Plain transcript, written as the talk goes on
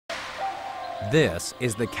This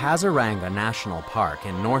is the Kaziranga National Park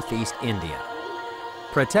in northeast India.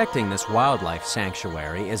 Protecting this wildlife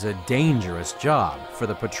sanctuary is a dangerous job for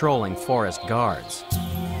the patrolling forest guards.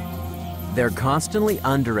 They're constantly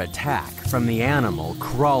under attack from the animal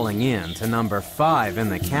crawling in to number 5 in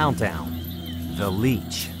the countdown, the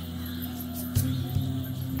leech.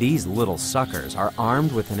 These little suckers are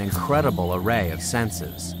armed with an incredible array of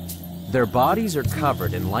senses. Their bodies are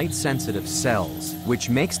covered in light-sensitive cells, which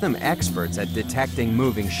makes them experts at detecting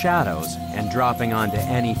moving shadows and dropping onto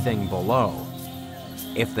anything below.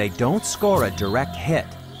 If they don't score a direct hit,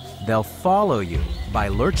 they'll follow you by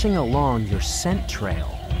lurching along your scent trail.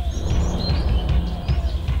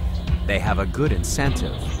 They have a good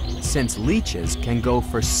incentive, since leeches can go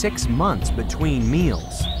for 6 months between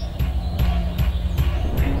meals.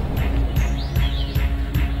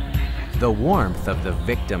 The warmth of the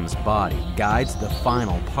victim's body guides the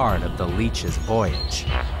final part of the leech's voyage.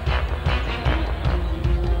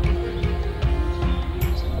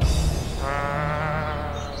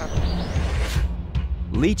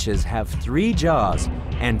 Leeches have 3 jaws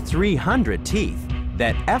and 300 teeth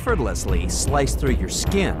that effortlessly slice through your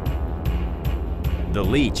skin. The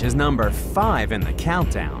leech is number 5 in the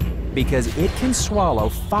countdown because it can swallow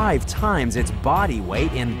 5 times its body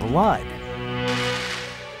weight in blood.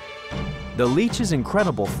 The leech's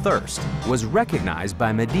incredible thirst was recognized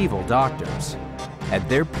by medieval doctors. At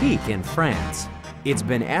their peak in France, it's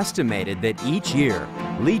been estimated that each year,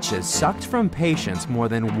 leeches sucked from patients more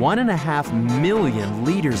than 1.5 million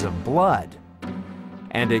liters of blood.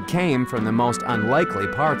 And it came from the most unlikely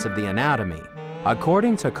parts of the anatomy,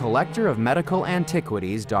 according to collector of medical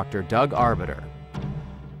antiquities, Dr. Doug Arbiter.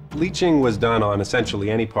 Leeching was done on essentially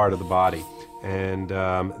any part of the body. And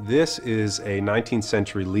this is a 19th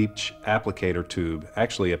century leech applicator tube,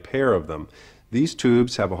 actually a pair of them. These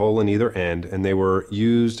tubes have a hole in either end, and they were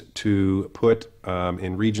used to put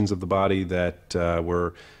in regions of the body that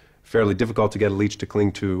were fairly difficult to get a leech to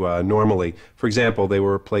cling to normally. For example, they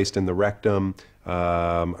were placed in the rectum,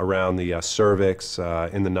 around the cervix,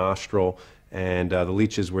 in the nostril, and the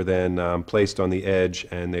leeches were then placed on the edge,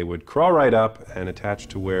 and they would crawl right up and attach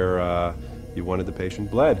to where you wanted the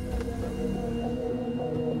patient bled.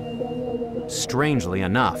 Strangely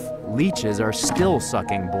enough, leeches are still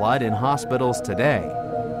sucking blood in hospitals today.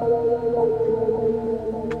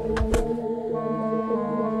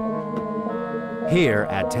 Here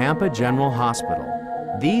at Tampa General Hospital,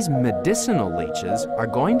 these medicinal leeches are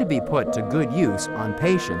going to be put to good use on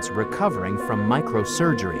patients recovering from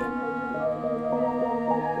microsurgery.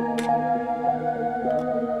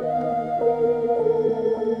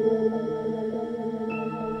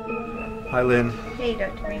 Hi, Lynn. Hey,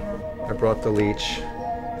 Dr. Greenwald. I brought the leech.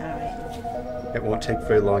 All right. It won't take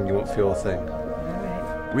very long. You won't feel a thing. All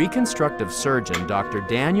right. Reconstructive surgeon Dr.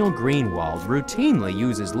 Daniel Greenwald routinely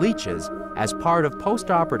uses leeches as part of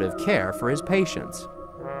post-operative care for his patients.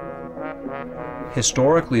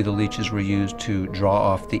 Historically, the leeches were used to draw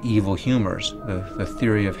off the evil humors. The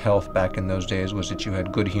theory of health back in those days was that you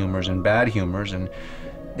had good humors and bad humors, and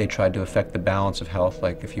they tried to affect the balance of health,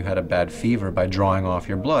 like if you had a bad fever, by drawing off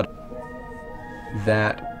your blood.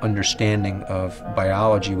 That understanding of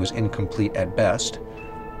biology was incomplete at best,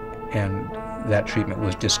 and that treatment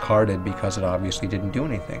was discarded because it obviously didn't do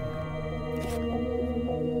anything.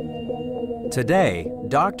 Today,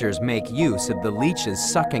 doctors make use of the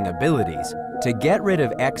leech's sucking abilities to get rid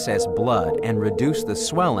of excess blood and reduce the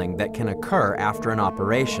swelling that can occur after an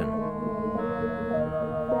operation.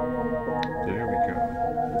 There we go.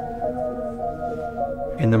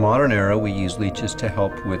 In the modern era, we use leeches to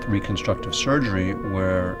help with reconstructive surgery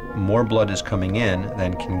where more blood is coming in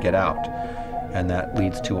than can get out, and that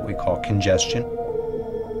leads to what we call congestion.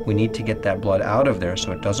 We need to get that blood out of there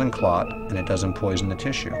so it doesn't clot and it doesn't poison the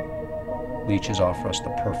tissue. Leeches offer us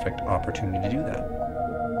the perfect opportunity to do that.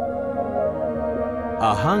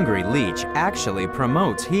 A hungry leech actually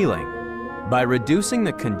promotes healing. By reducing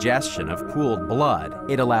the congestion of pooled blood,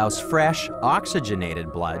 it allows fresh,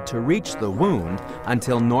 oxygenated blood to reach the wound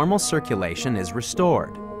until normal circulation is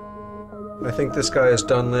restored. I think this guy is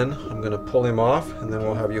done, Lynn. I'm going to pull him off, and then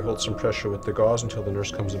we'll have you hold some pressure with the gauze until the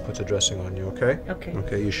nurse comes and puts a dressing on you, okay? Okay.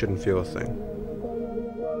 Okay, you shouldn't feel a thing.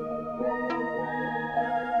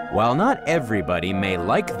 While not everybody may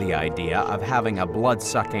like the idea of having a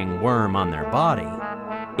blood-sucking worm on their body,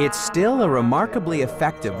 it's still a remarkably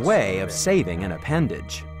effective way of saving an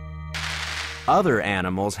appendage. Other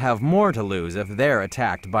animals have more to lose if they're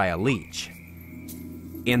attacked by a leech.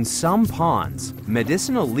 In some ponds,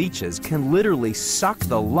 medicinal leeches can literally suck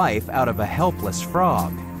the life out of a helpless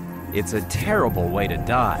frog. It's a terrible way to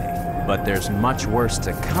die, but there's much worse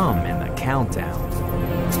to come in the countdown.